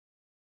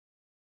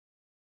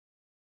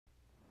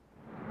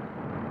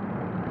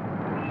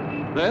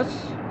This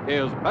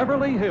is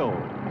Beverly Hills.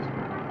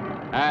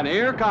 And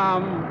here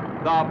come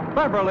the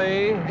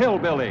Beverly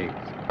Hillbillies.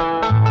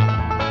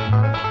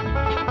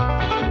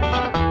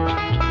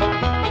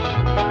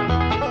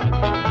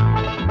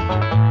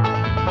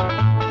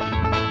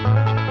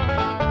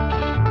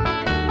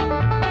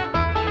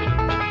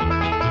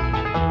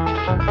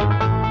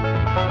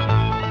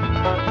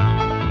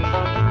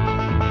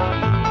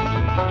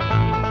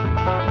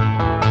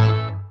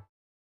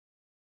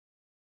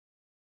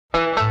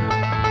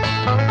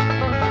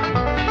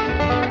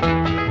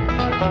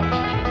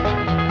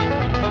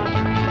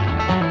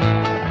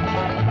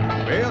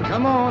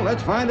 Come on,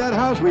 let's find that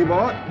house we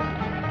bought.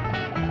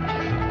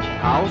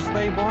 House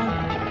they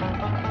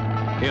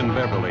bought? In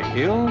Beverly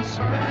Hills?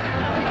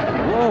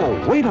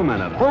 Whoa, wait a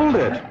minute, hold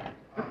it.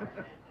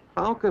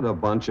 How could a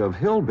bunch of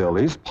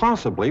hillbillies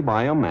possibly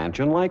buy a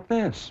mansion like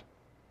this?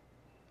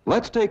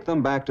 Let's take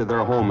them back to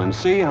their home and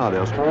see how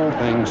this whole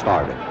thing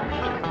started.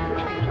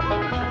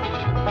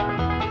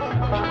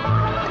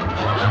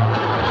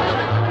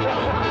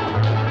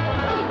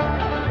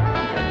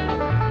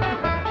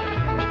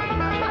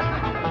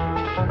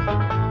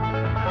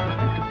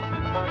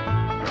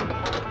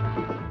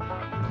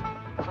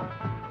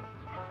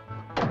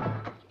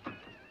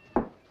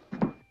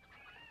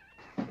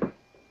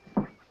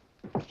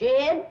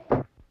 Jed,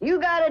 you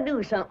gotta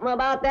do something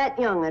about that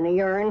young'un of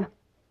yourn.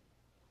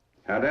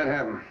 How'd that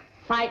happen?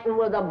 Fighting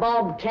with a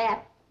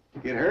bobcat.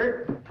 Get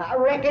hurt? I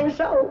reckon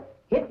so.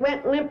 It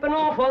went limping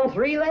off on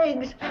 3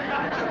 legs.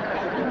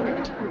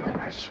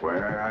 I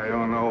swear I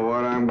don't know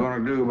what I'm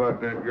gonna do about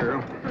that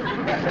girl.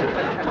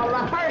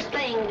 Well, the first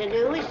thing to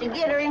do is to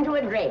get her into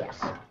a dress.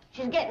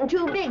 She's getting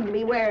too big to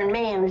be wearing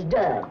man's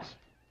duds.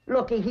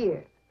 Looky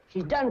here.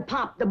 She's done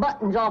popped the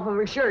buttons off of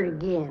her shirt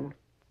again.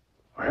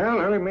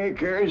 Well, Ellie Mae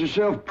carries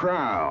herself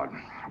proud,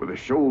 with her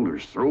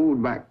shoulders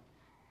throwed back.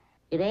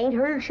 It ain't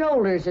her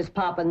shoulders that's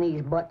popping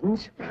these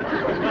buttons.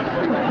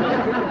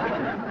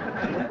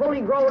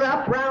 Fully growed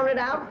up, rounded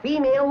out,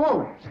 female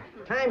woman.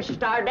 Time she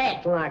started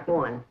acting like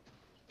one.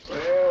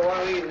 Well,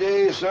 one of these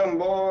days, some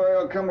boy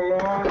will come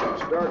along and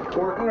start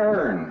courting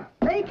her.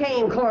 They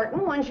came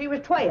courting when she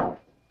was 12.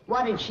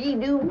 What did she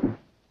do?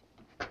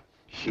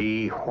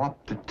 She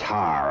whopped the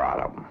tar out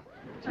of him.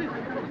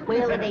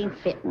 Well, it ain't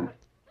fitting.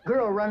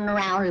 Girl running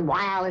around as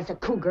wild as a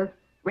cougar,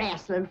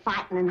 wrestling,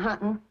 fighting, and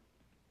hunting.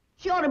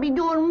 She ought to be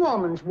doing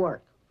woman's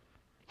work.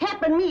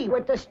 Helping me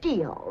with the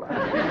steel.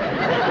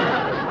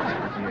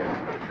 Yeah,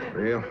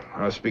 real?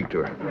 I'll speak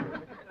to her.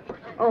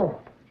 Oh,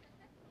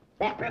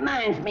 that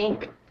reminds me.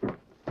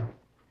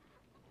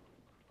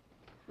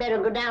 Better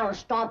go down and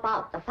stomp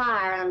out the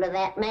fire under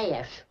that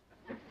mess.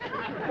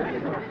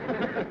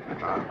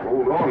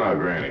 Hold on now,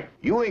 Granny.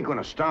 You ain't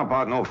gonna stomp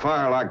out no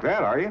fire like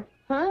that, are you?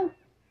 Huh?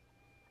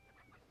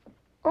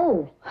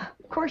 Oh,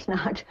 of course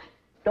not.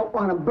 Don't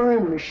want to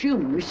burn my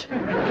shoes. Paul?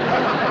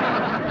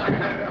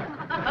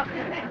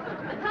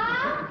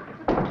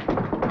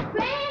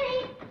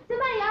 Granny!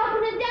 Somebody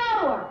open the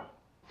door.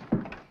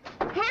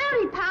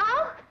 Howdy,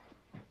 Paul.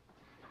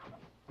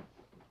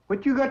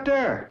 What you got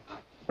there?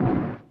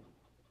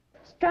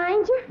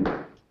 Stranger?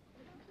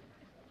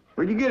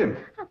 Where'd you get him?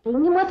 I beat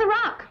him with a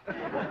rock.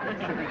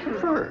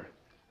 Sure.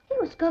 He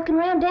was skulking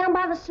around down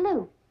by the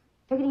slough.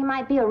 Figured he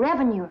might be a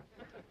revenuer.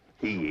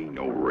 He ain't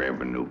no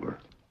revenuer.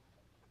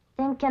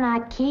 Then can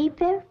I keep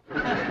him?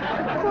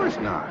 Of course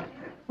not.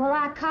 Well,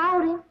 I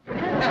caught him. Don't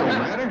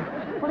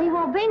matter. Well, he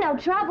won't be no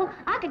trouble.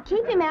 I could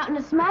keep him out in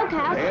the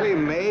smokehouse. Ellie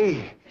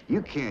Mae,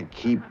 you can't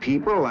keep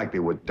people like they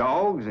were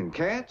dogs and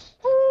cats.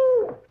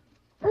 Ooh!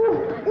 Ooh!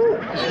 Ooh!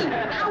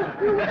 Ow!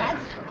 Ooh, that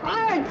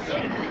hurts!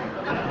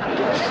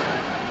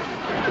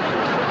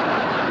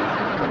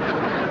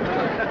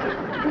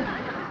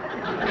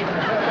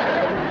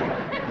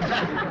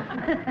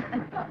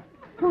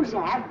 Who's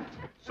that?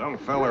 Some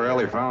feller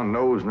Ellie found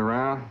nosing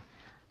around.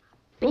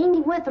 Beamed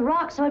him with a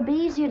rock so it'd be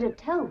easier to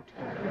tote.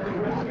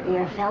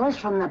 Here, fellas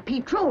from the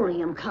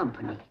petroleum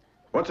company.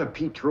 What's a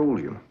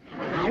petroleum?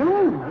 I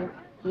don't know.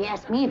 He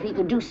asked me if he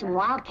could do some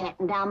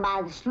wildcatting down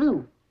by the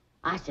slough.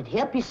 I said,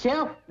 help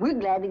yourself. We're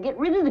glad to get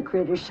rid of the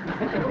critters.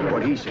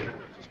 What'd he say?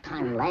 Just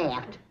kind of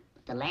laughed.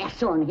 But the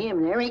laugh's on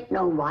him. There ain't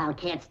no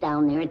wildcats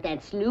down there at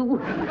that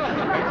slough.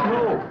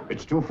 No,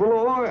 it's too full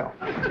of oil.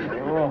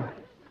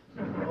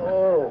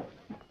 Oh,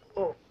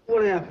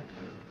 what happened?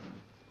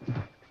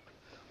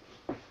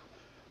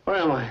 Where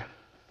am I?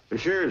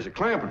 This here's the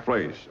Clampett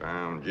place.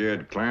 I'm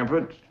Jed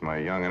Clampett, my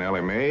young'un Ellie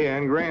Mae,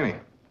 and Granny.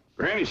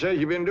 Granny says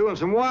you've been doing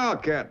some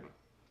wildcatting.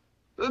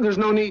 There's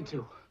no need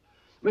to.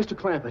 Mr.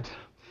 Clampett,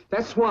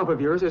 that swamp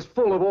of yours is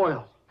full of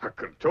oil. I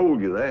could have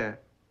told you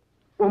that.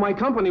 Well, my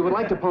company would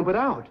like to pump it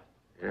out.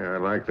 Yeah, I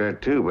like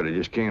that too, but I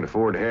just can't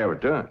afford to have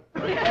it done.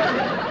 No,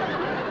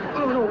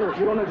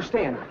 you don't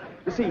understand.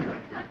 You see,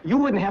 you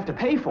wouldn't have to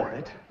pay for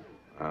it.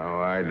 Oh,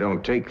 I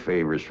don't take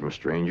favors from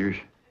strangers.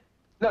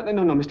 No,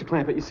 Mr.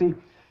 Clampett, you see,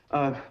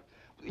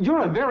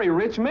 you're a very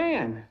rich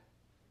man.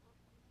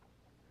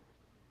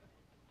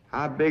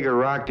 How big a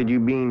rock did you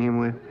bean him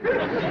with?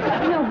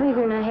 No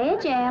bigger than a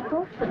hedge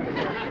apple.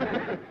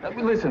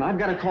 Listen, I've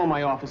got to call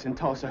my office in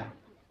Tulsa.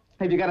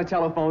 Have you got a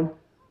telephone?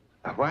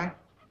 A what?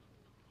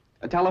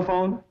 A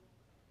telephone?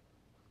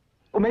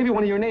 Or maybe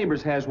one of your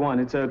neighbors has one.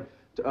 It's a,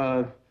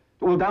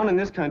 well, down in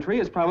this country,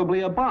 it's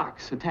probably a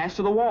box attached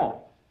to the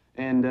wall.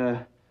 And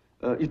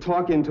you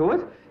talk into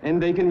it,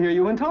 and they can hear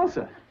you in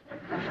Tulsa.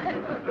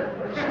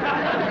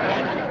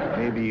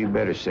 Maybe you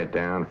better sit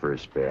down for a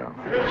spell.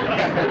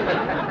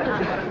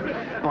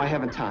 No, I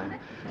haven't time.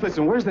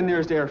 Listen, where's the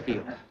nearest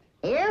airfield?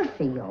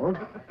 Airfield?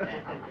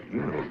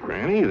 You know,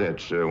 Granny,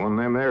 that's one of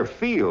them there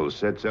fields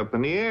sets up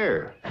in the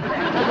air.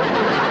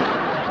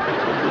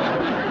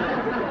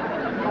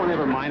 Oh,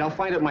 never mind. I'll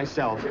find it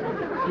myself.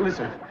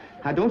 Listen,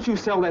 now don't you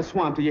sell that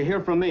swamp till you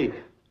hear from me.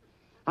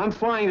 I'm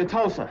flying to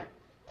Tulsa.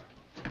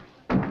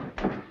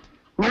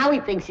 Now he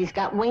thinks he's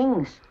got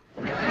wings.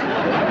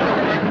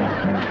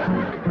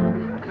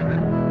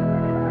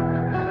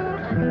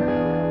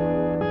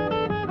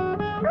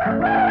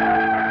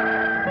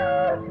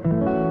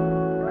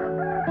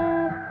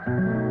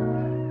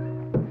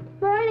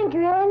 Morning,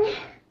 Granny.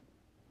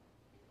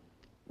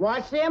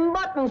 Watch them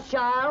buttons,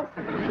 child.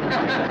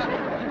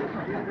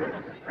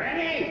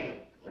 Granny!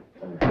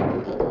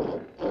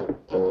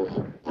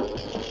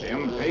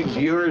 Them pigs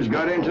of yours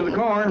got into the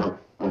corn.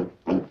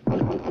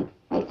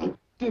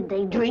 Did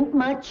they drink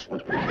much?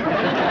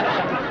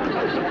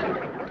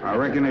 I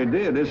reckon they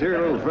did. This here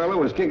little fella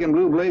was kicking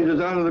blue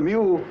blazes out of the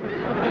mule.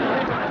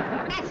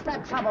 That's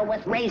the trouble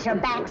with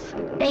razorbacks.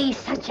 They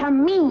such a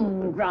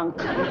mean drunk.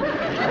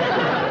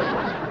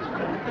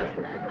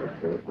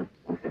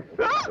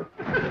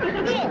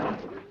 Yeah,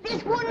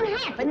 this wouldn't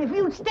happen if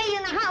you'd stay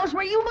in the house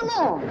where you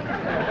belong.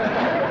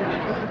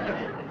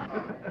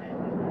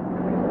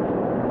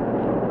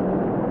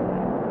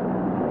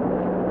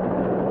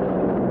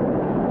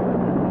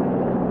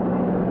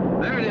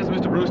 There it is,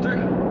 Mr. Brewster.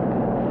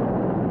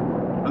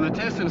 On the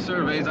tests and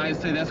surveys, I'd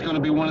say that's going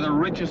to be one of the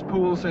richest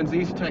pools since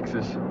East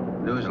Texas.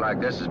 News like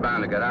this is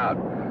bound to get out.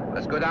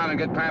 Let's go down and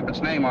get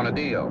Clampett's name on a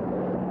deal.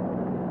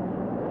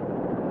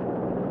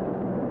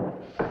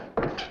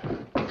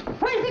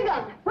 Where's the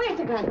gun? Where's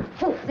the gun?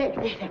 Oh, there.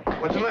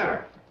 What's the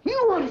matter?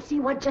 You want to see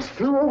what just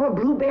flew over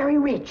Blueberry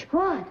Ridge?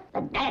 What?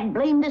 The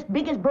dad-blamed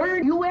biggest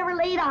bird you ever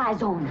laid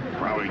eyes on.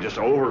 Probably just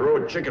an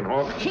overrode chicken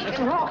hawk.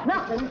 Chicken hawk,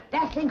 nothing.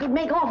 That thing could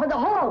make off with a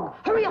hog.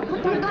 Hurry up,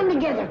 put that gun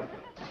together.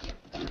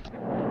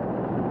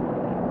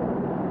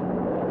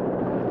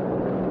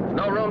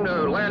 No room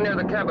to land near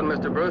the cabin,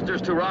 Mr. Brewster.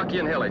 It's too rocky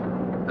and hilly.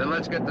 Then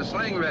let's get the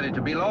sling ready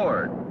to be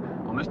lowered.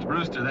 Well, Mr.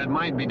 Brewster, that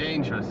might be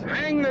dangerous.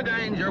 Hang the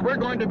danger. We're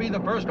going to be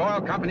the first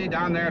oil company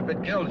down there if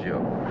it kills you.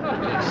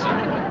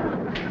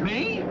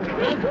 Me?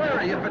 Don't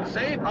worry. If it's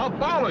safe, I'll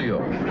follow you.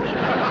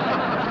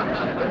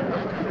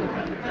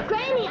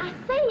 Granny, I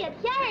see it.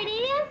 Here it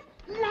is.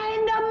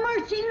 Land of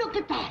mercy, look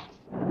at that.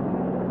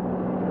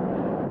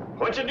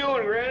 What you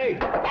doing, Granny?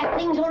 That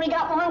thing's only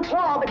got one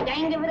claw, but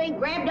danged if it ain't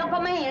grabbed up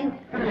a man.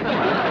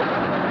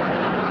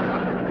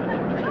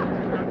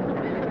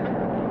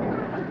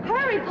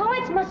 Hurry, Paul,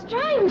 it's my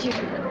stranger.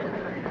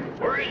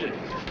 Where is it?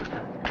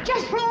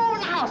 Just flew over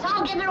the house.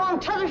 I'll get it on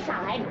the other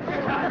side.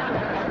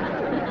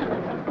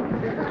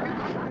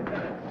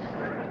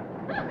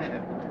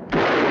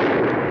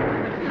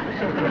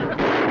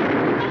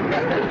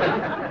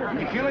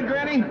 You kill it,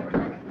 Granny?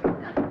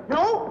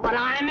 No, but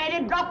I made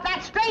it drop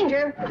that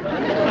stranger.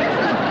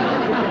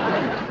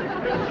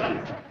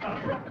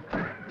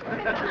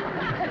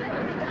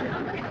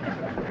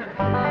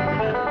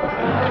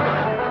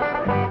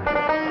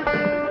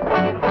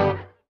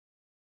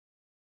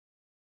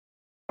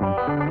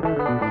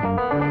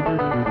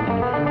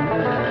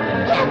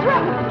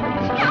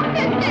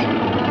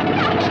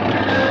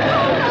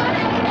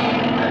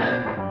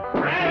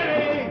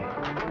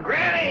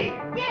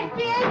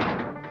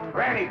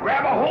 Granny,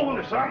 grab a hold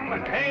of something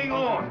and hang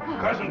on.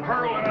 Cousin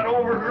Pearl and that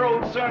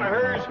overgrown son of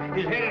hers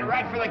is headed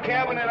right for the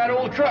cabin in that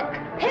old truck.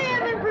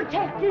 Heaven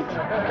protect us.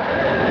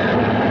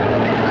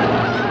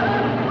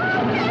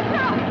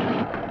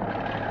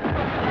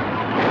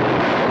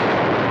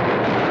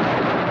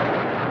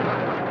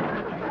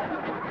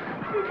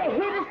 Did they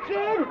hit us,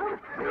 Jed?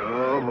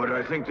 No, but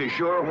I think they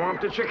sure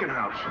want the chicken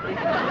house.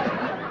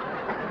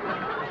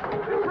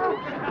 Oh,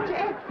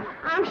 Jed,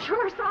 I'm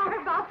sure sorry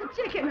about the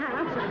chicken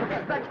house,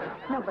 but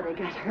nobody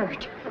got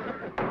hurt.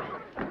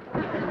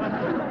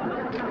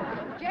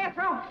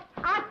 Jethro,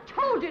 I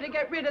told you to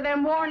get rid of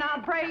them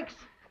worn-out brakes.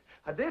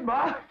 I did,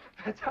 Ma.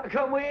 That's how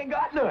come we ain't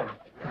got none.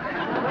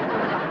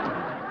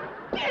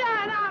 Get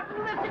on out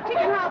and lift the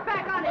chicken house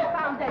back on its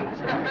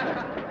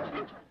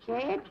foundation.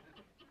 Jed?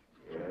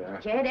 Yeah.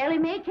 Jed, Ellie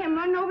Mae came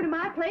running over to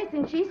my place,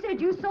 and she said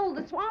you sold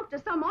the swamp to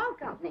some oil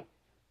company.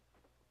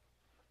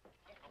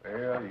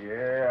 Well,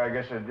 yeah, I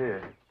guess I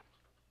did.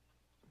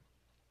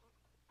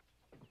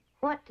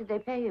 What did they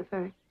pay you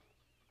for it?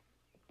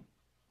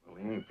 Well,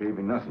 he ain't paid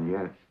me nothing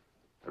yet.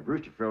 The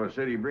Brewster fella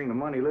said he'd bring the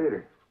money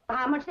later.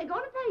 How much they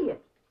gonna pay you?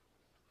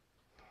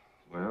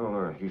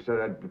 Well, he said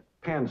I'd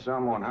depend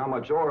some on how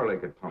much oil they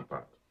could pump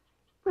out.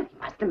 Well, he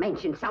must have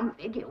mentioned some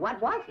figure.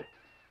 What was it?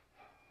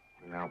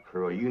 Now,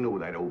 Pearl, you know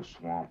that old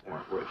swamp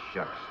weren't worth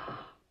shucks.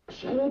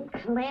 Jed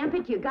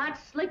Clampett, you got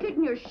slicker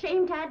than you're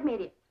ashamed to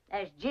admit it.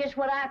 That's just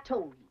what I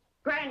told you.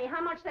 Granny,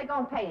 how much they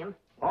gonna pay him?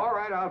 All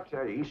right, I'll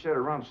tell you. He said it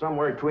runs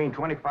somewhere between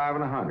 25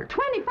 and 100.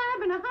 25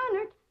 and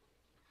 100?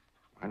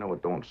 I know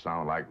it don't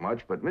sound like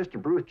much, but Mr.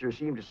 Brewster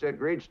seemed to set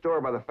great store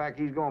by the fact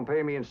he's going to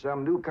pay me in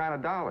some new kind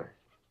of dollar.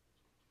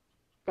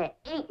 There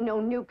ain't no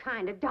new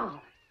kind of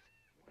dollar.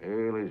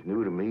 Well, it's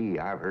new to me.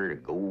 I've heard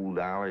of gold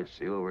dollars,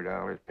 silver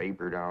dollars,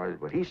 paper dollars,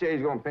 but he says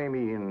he's going to pay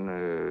me in,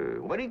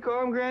 what do you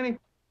call them, Granny?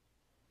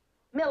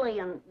 $1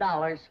 million.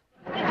 Yeah,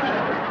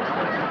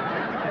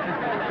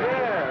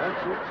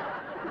 that's it.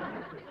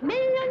 $1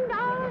 million?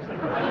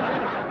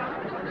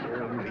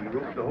 Well, he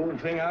wrote the whole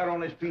thing out on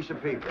this piece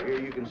of paper. Here,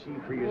 you can see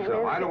for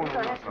yourself. I don't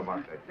know nothing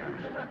about that kind of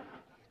stuff.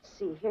 Let's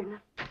see here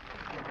now.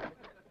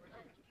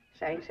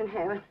 Thanks in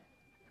heaven.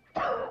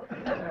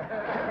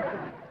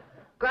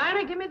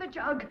 Granny, give me the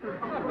jug.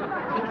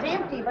 It's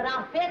empty, but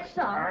I'll fetch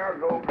some. I'll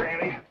go,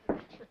 Granny.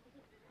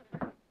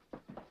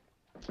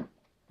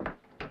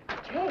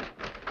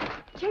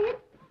 Jed,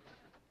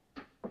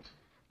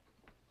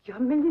 you're a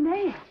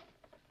millionaire.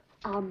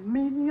 A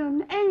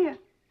millionaire.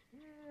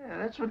 Yeah,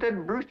 that's what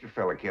that Brewster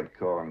fella kept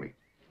calling me.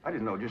 I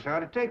didn't know just how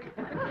to take it.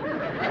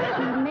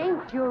 He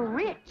meant you're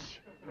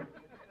rich.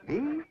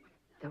 Me?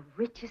 The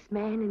richest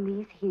man in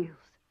these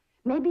hills.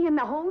 Maybe in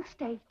the whole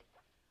state.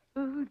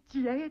 Oh,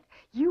 Jed,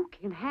 you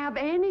can have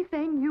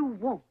anything you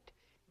want.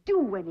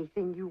 Do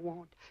anything you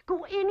want.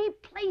 Go any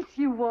place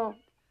you want.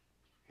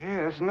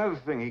 Yeah, that's another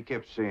thing he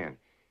kept saying.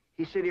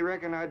 He said he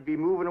reckoned I'd be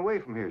moving away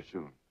from here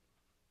soon.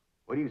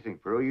 What do you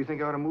think, Pearl? You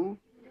think I ought to move?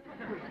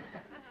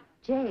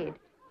 Jed,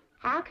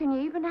 how can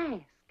you even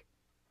ask?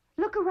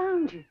 Look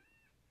around you.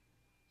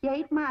 You're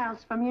 8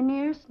 miles from your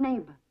nearest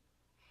neighbor.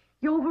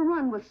 You're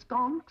overrun with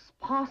skunks,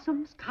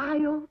 possums,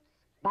 coyotes,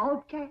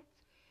 bobcats.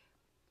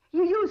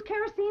 You use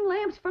kerosene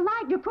lamps for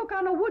light. You cook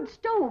on a wood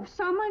stove,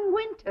 summer and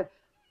winter.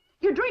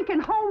 You're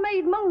drinking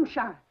homemade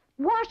moonshine,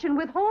 washing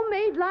with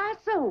homemade lye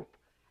soap.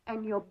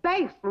 And your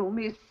bathroom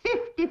is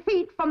 50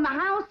 feet from the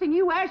house, and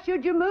you ask,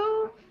 should you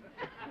move?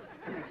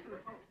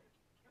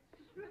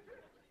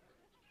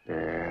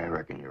 Yeah, I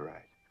reckon you're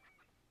right.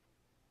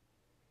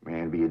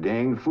 Man, be a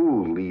dang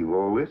fool to leave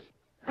all this.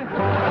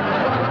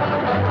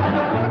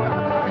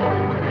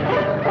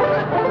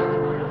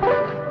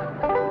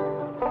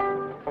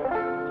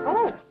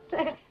 Oh,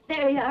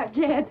 there you are,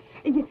 Jed.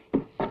 You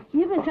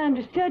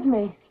misunderstood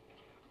me.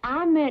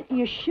 I meant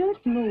you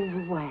should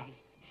move away.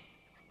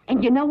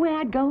 And you know where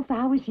I'd go if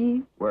I was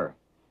you? Where?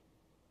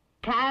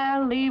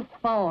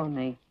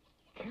 California.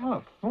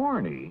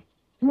 California?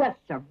 Yes,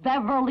 sir.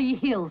 Beverly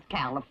Hills,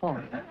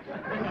 California.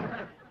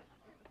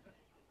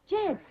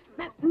 Jed,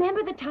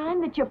 remember the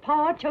time that your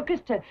pa took us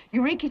to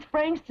Eureka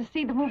Springs to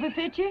see the movie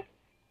picture?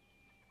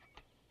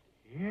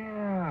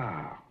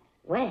 Yeah.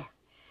 Well,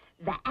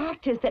 the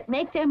actors that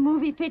make them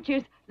movie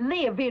pictures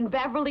live in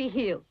Beverly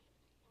Hills.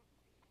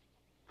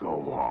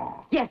 Go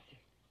on. Yes, sir.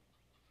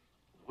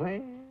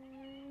 Well,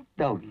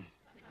 doggies.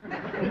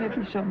 Ain't that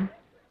be something?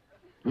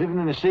 Living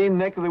in the same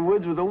neck of the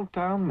woods with old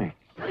town me.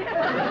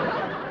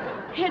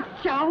 It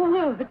sure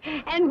would.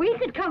 And we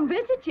could come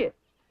visit you.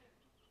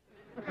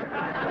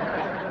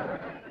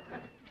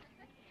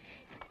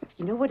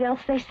 You know what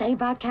else they say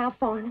about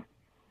California?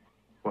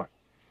 What?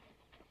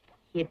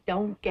 It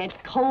don't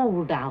get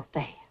cold out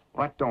there.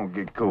 What don't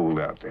get cold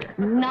out there?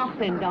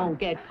 Nothing don't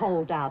get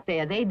cold out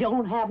there. They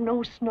don't have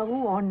no snow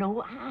or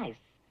no ice.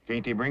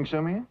 Can't they bring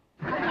some in?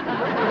 They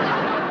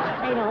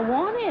don't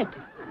want it.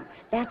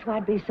 That's why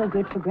it'd be so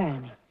good for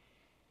Granny.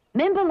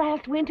 Remember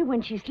last winter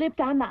when she slipped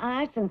on the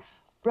ice and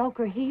broke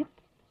her hip?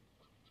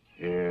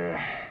 Yeah,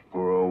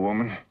 poor old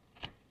woman.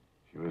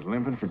 She was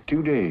limping for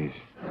 2 days.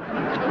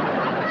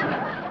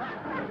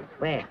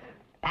 Well,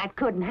 that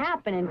couldn't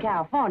happen in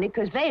California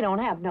because they don't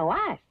have no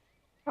ice.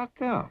 How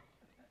come?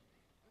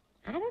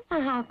 I don't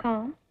know how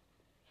come.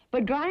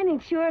 But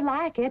Granny'd sure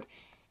like it,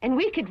 and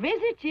we could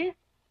visit you.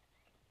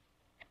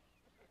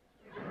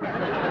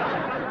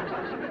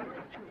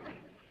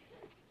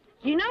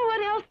 You know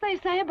what else they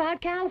say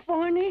about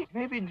California?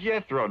 Maybe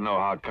Jethro'd know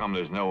how come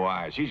there's no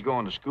ice. He's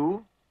going to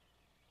school.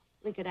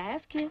 We could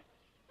ask him.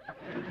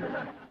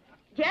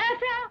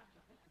 Jethro?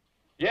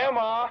 Yeah,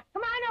 Ma.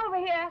 Come on over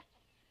here.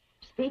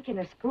 Speaking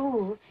of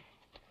school,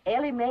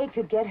 Ellie Mae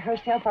could get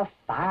herself a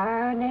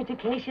fine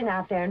education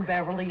out there in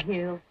Beverly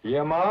Hills.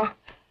 Yeah, Ma?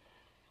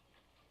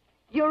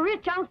 Your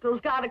rich uncle's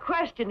got a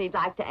question he'd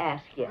like to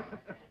ask you.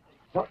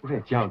 What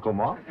rich uncle,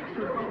 Ma?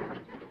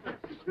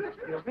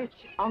 Your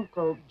rich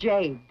Uncle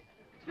Jade.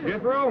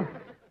 Jethro,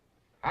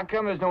 how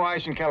come there's no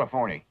ice in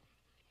California?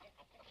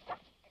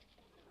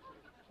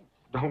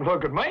 Don't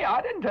look at me.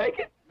 I didn't take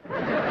it.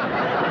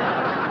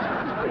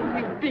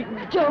 You big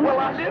dumb. Well,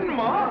 I didn't,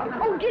 Ma.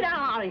 Oh, get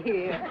out of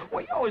here.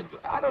 Well, you always...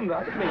 I didn't mean...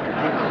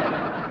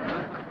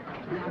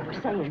 I was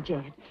saying,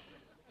 Jed,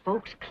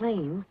 folks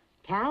claim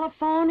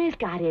California's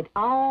got it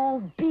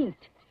all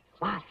beat.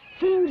 Why,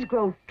 things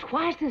grow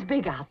twice as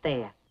big out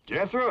there.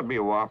 Jethro'd be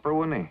a whopper,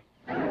 wouldn't he?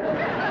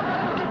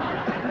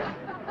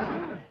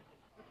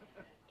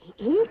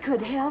 He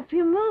could help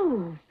you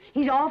move.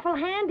 He's awful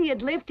handy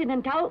at lifting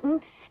and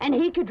toting, and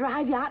he could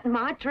drive you out in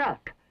my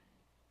truck.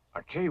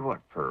 I tell you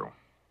what, Pearl,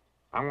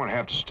 I'm gonna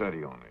have to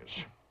study on this.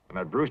 When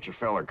that Brewster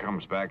fella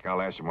comes back,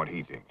 I'll ask him what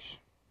he thinks.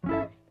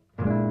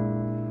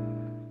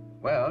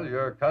 Well,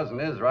 your cousin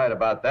is right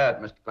about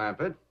that, Mr.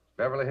 Clampett.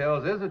 Beverly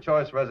Hills is a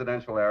choice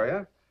residential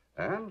area,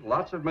 and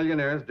lots of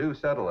millionaires do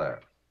settle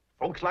there.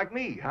 Folks like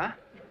me, huh?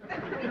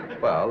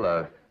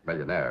 Well,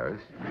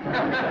 millionaires.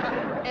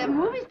 And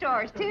movie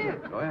stars,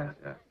 too. Oh, yes,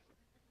 yes.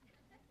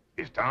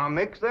 Is Tom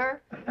Mix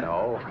there?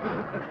 No,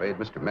 I'm afraid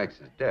Mr. Mix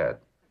is dead.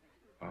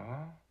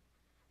 Oh?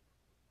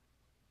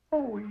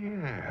 Oh,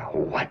 yeah.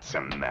 What's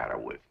the matter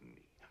with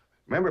me?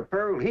 Remember,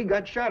 Pearl, he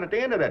got shot at the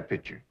end of that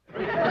picture.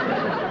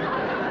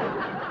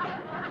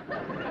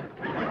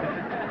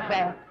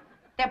 Well,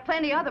 there are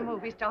plenty other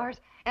movie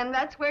stars, and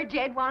that's where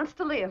Jed wants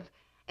to live.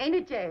 Ain't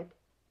it, Jed?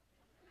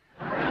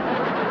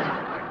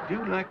 I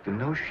do like the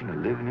notion of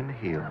living in the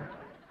hills.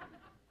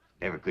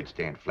 Never could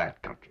stand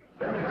flat country.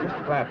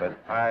 Mr. Clampett,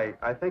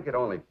 I think it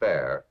only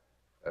fair.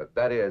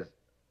 That is,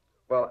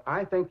 well,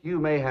 I think you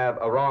may have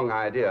a wrong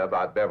idea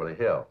about Beverly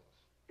Hills.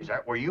 Is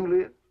that where you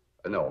live?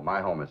 No,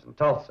 my home is in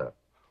Tulsa.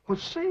 Well,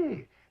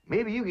 say,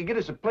 maybe you could get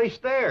us a place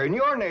there in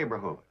your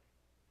neighborhood.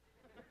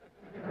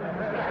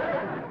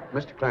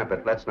 Mr.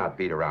 Clampett, let's not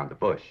beat around the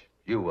bush.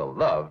 You will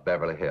love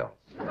Beverly Hills.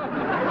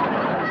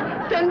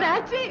 Then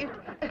that's it.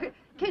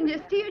 Can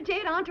you steer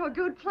Jed onto a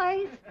good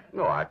place?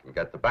 No, I can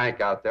get the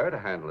bank out there to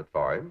handle it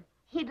for him.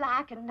 He'd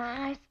like a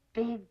nice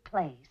big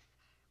place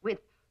with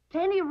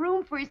plenty of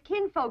room for his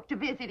kinfolk to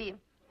visit him.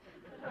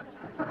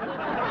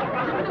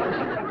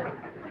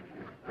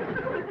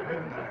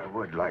 I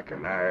would like a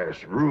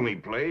nice, roomy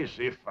place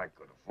if I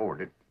could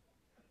afford it.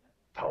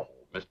 Oh,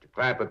 Mr.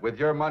 Clampett, with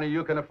your money,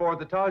 you can afford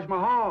the Taj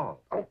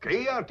Mahal.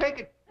 Okay, I'll take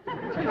it.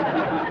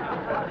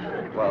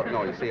 Well,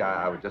 no, you see,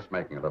 I was just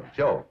making a little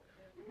joke.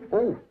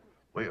 Oh,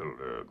 well,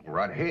 go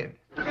right ahead.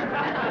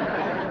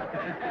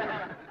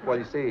 Well,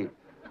 you see,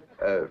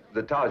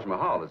 the Taj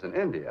Mahal is in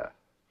India.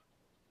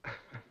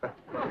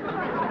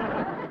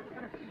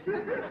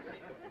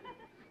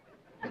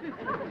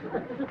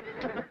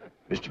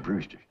 Mr.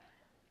 Brewster,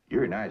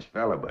 you're a nice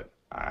fella, but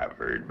I've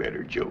heard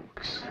better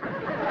jokes.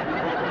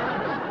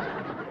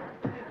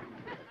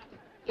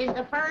 Is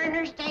the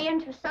foreigner staying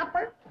to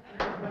supper?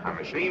 I'm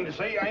ashamed to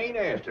say I ain't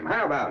asked him.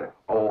 How about it?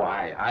 Oh,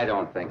 I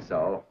don't think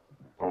so.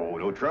 Oh,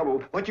 no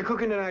trouble. What you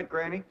cooking tonight,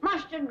 Granny?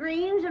 Mustard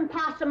greens and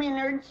possum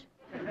innards.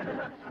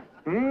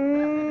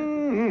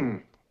 Mm-hmm.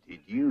 Did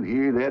you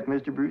hear that,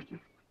 Mr. Brewster?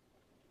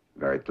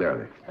 Very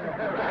clearly.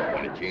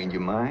 Want to change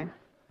your mind?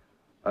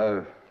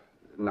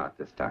 Not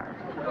this time.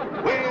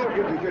 Well, if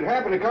you should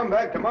happen to come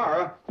back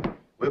tomorrow,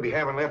 we'll be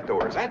having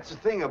leftovers. That's the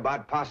thing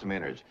about possum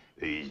innards.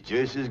 He's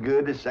just as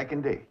good the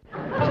second day.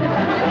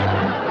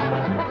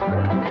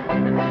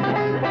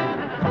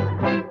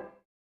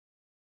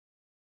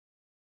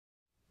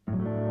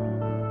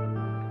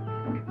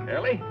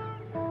 Ellie,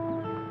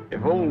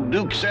 if old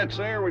Duke sits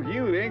there with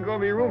you, there ain't gonna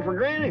be room for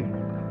Granny.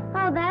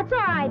 Oh, that's all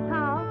right,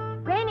 Paul.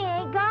 Granny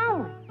ain't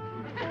going.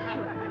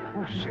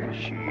 Who says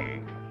she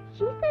ain't?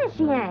 She says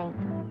she ain't.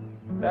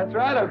 That's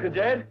right, Uncle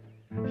Jed.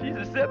 She's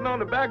a sitting on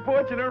the back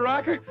porch in her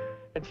rocker,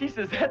 and she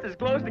says that's as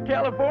close to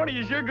California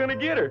as you're gonna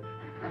get her.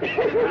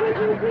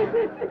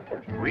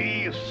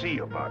 We'll see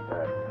about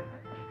that.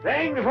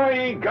 Dang if I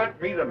ain't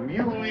got me the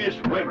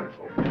muliest women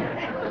folk.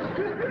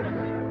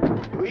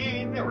 We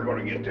ain't never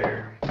gonna get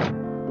there.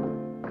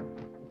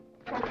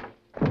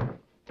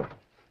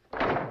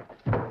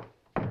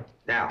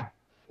 Now,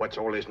 what's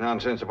all this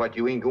nonsense about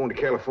you ain't going to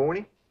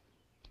California?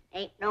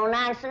 Ain't no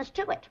nonsense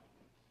to it.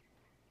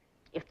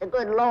 If the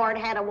good Lord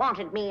had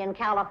wanted me in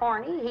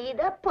California, he'd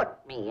have put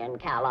me in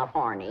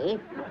California.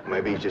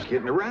 Maybe he's just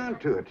getting around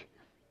to it.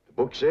 The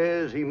book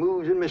says he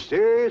moves in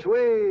mysterious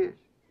ways.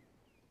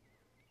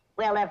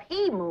 Well, if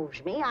he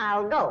moves me,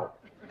 I'll go.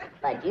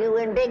 But you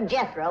and Big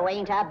Jethro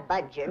ain't a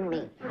budging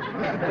me.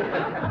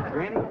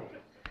 Granny,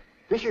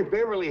 this here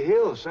Beverly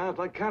Hills sounds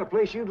like the kind of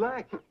place you'd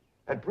like.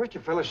 That Brewster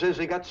fella says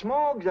they got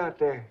smogs out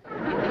there.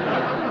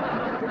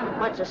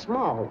 What's a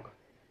smog?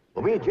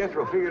 Well, me and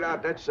Jethro figured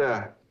out that's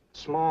a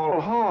small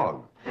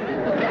hog.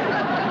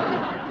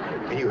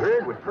 And you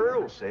heard what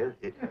Pearl said.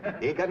 It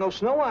ain't got no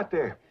snow out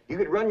there. You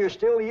could run your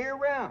still the year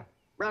round.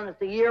 Run it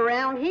the year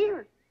round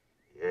here.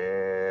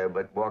 Yeah,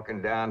 but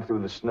walking down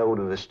through the snow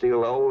to the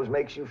still always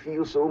makes you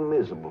feel so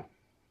miserable.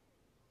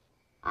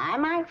 I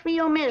might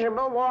feel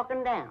miserable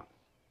walking down,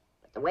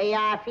 but the way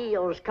I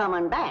feel's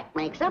coming back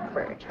makes up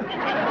for it.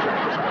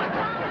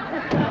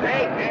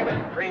 Hey, damn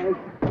it, friend.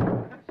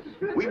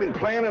 We've been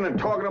planning and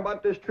talking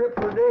about this trip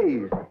for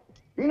days.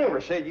 You never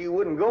said you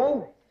wouldn't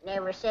go.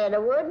 Never said I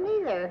wouldn't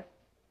either.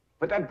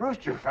 But that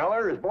Brewster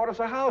feller has bought us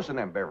a house in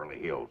them Beverly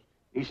Hills.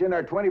 He sent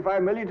our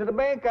 $25 million to the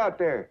bank out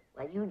there.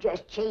 Well, you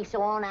just chase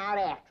on out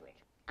after it.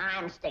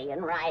 I'm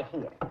staying right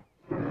here.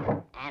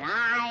 And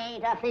I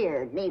ain't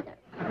afeard neither.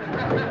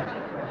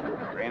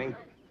 Granny,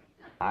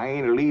 I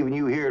ain't leaving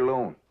you here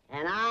alone.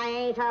 And I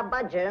ain't a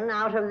budging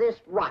out of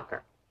this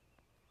rocker.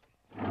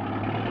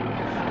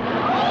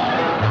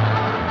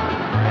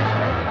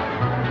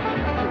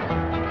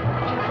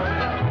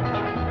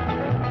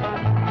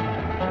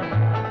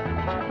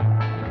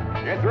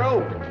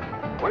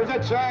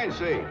 that sign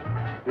say?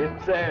 It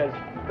says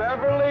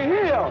Beverly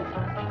Hills.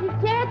 You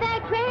share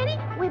that, Granny?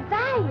 We're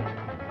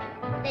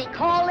there. They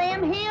call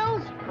them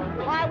hills?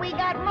 Why, we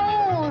got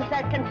moles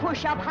that can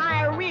push up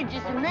higher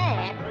ridges than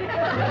that.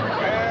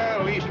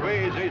 Well,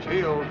 leastways, it's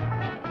hills.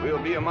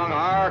 We'll be among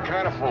our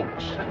kind of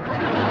folks.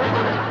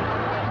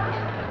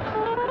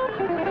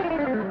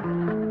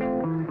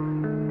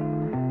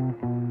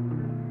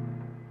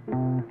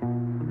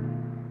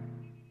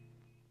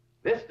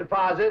 This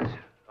deposit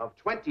of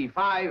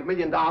 $25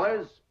 million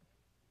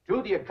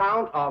to the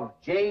account of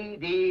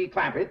J.D.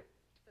 Clampett.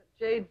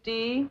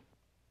 J.D.?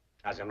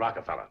 As in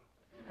Rockefeller.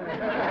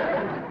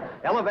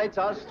 Elevates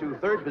us to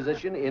third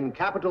position in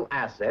capital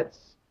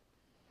assets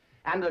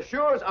and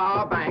assures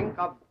our bank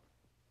of...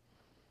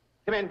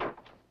 Come in.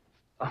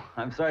 Oh,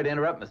 I'm sorry to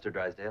interrupt, Mr.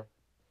 Drysdale.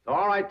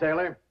 All right,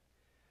 Taylor.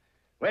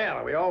 Well,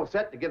 are we all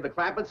set to give the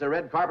Clampetts a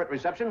red carpet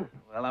reception?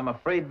 Well, I'm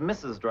afraid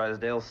Mrs.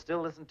 Drysdale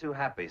still isn't too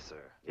happy,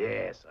 sir.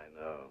 Yes, I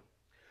know.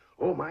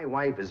 Oh, my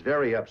wife is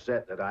very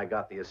upset that I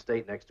got the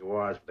estate next to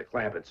ours for the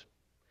Clampetts.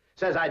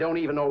 Says I don't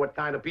even know what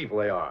kind of people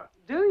they are.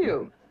 Do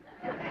you?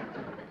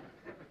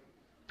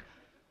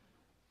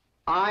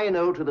 I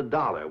know to the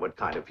dollar what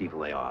kind of people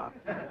they are.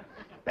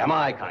 They're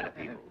my kind of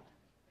people.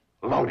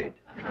 Loaded.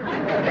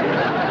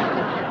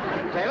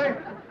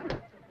 Taylor,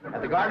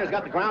 have the gardeners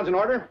got the grounds in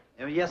order?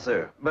 Yes,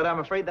 sir. But I'm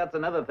afraid that's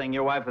another thing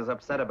your wife is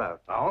upset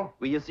about. Oh?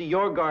 Well, you see,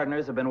 your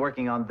gardeners have been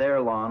working on their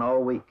lawn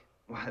all week.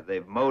 Why,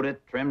 they've mowed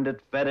it, trimmed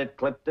it, fed it,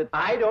 clipped it.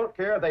 I don't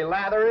care if they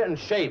lather it and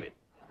shave it.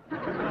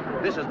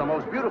 This is the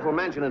most beautiful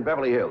mansion in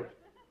Beverly Hills.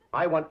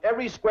 I want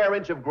every square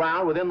inch of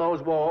ground within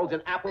those walls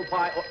in apple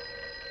pie... Oh.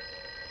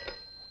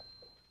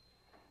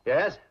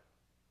 Yes?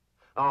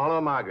 Oh, hello,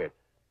 Margaret.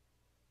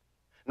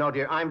 No,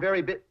 dear, I'm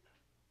very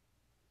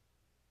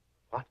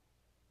What?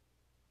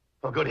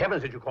 Oh, good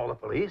heavens, did you call the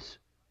police?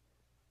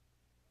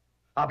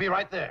 I'll be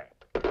right there.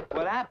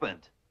 What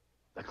happened?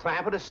 The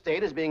Clampett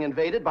estate is being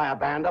invaded by a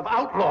band of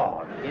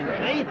outlaws.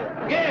 Invaded?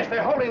 Yes,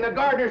 they're holding the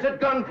gardeners at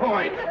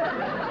gunpoint.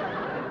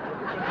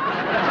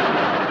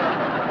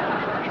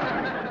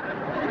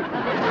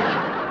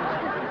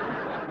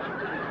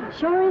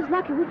 Sure is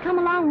lucky we come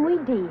along we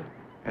did.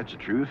 That's the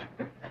truth.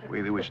 The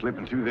way they were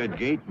slipping through that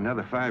gate,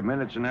 another 5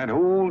 minutes and that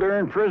whole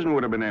darn prison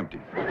would have been empty.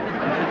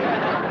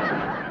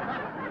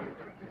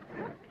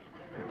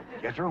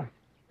 Jethro,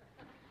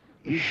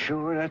 you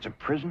sure that's a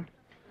prison?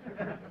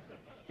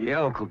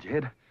 Yeah, Uncle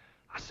Jed.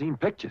 I seen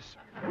pictures.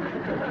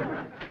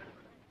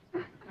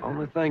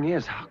 Only thing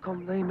is, how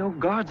come there ain't no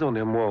guards on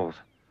them walls?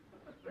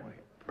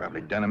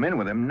 Probably done them in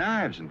with them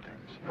knives and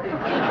things.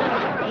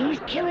 These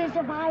killers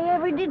if I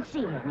ever did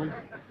see any.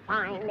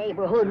 Fine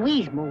neighborhood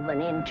we's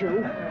moving into.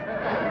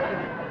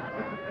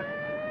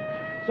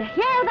 You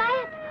hear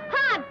that?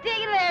 Hot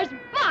diggity, there's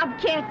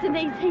bobcats in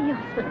these hills.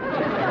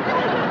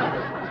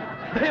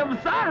 Them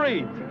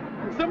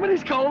sirens!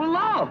 Somebody's calling the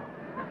law.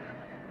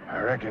 I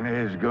reckon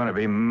they's gonna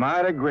be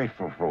mighty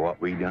grateful for what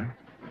we done.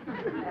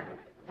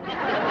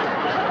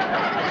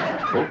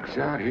 Folks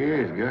out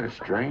here has got a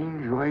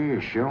strange way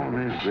of showing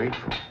they're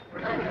grateful.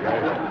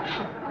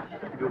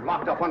 You've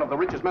locked up one of the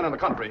richest men in the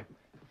country.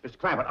 Mr.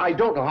 Clampett, I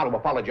don't know how to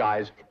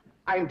apologize.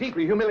 I'm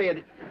deeply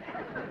humiliated.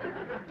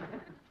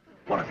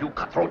 What have you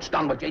cutthroats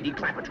done with J.D.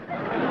 Clampett?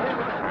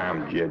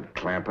 I'm Jed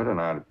Clampett,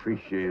 and I'd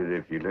appreciate it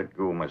if you let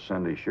go of my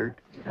Sunday shirt.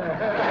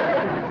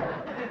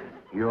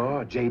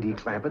 You're J.D.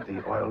 Clampett,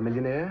 the oil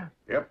millionaire?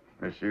 Yep,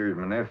 this here's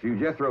my nephew,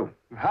 Jethro.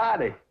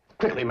 Howdy.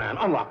 Quickly, man,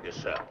 unlock this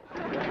cell.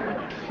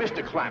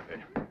 Mr.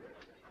 Clampett,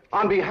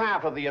 on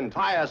behalf of the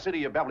entire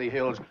city of Beverly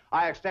Hills,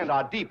 I extend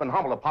our deep and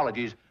humble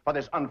apologies for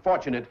this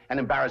unfortunate and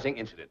embarrassing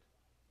incident.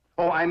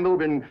 Oh, I'm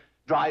Milburn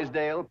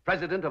Drysdale,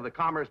 president of the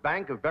Commerce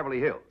Bank of Beverly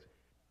Hills.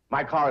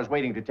 My car is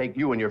waiting to take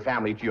you and your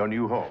family to your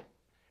new home.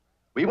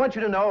 We want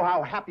you to know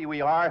how happy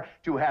we are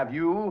to have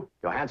you,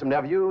 your handsome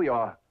nephew,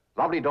 your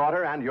lovely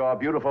daughter, and your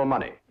beautiful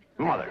money.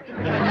 Mother.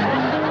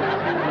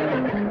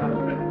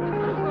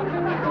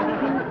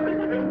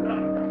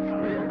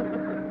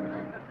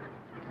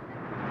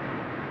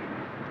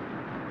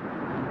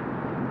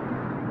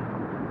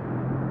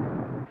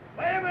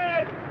 Wait a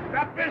minute!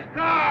 Stop this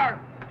car!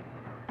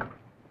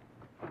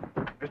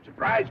 Mr.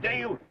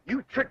 Drysdale,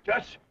 you tricked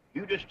us.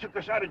 You just took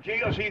us out of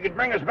jail so you could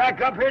bring us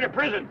back up here to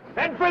prison.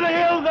 Head for the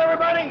hills,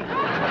 everybody! No,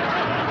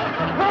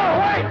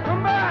 wait!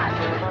 Come back!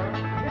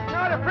 It's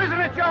not a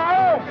prison, it's your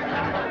home!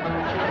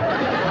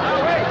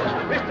 Now, wait!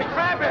 Mr.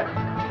 Clampett,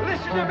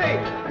 listen to me!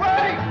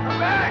 Wait! Come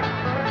back!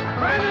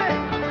 Friendly!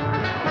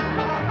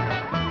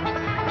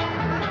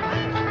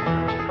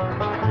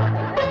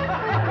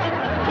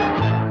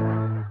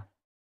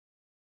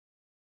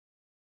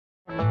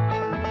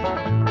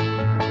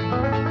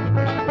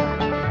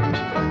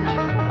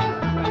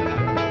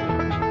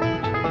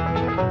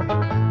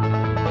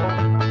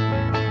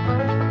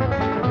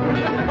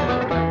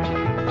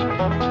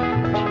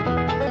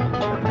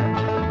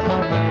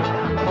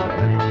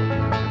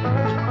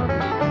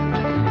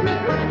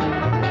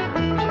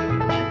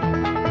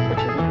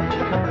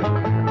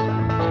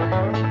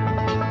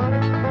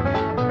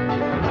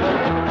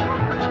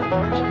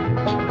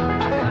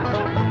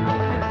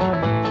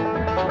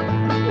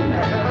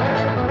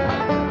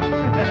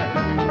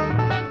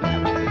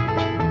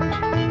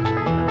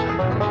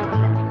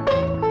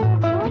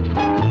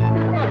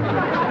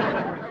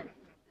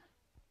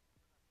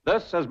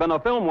 This has been a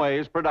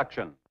Filmways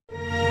production.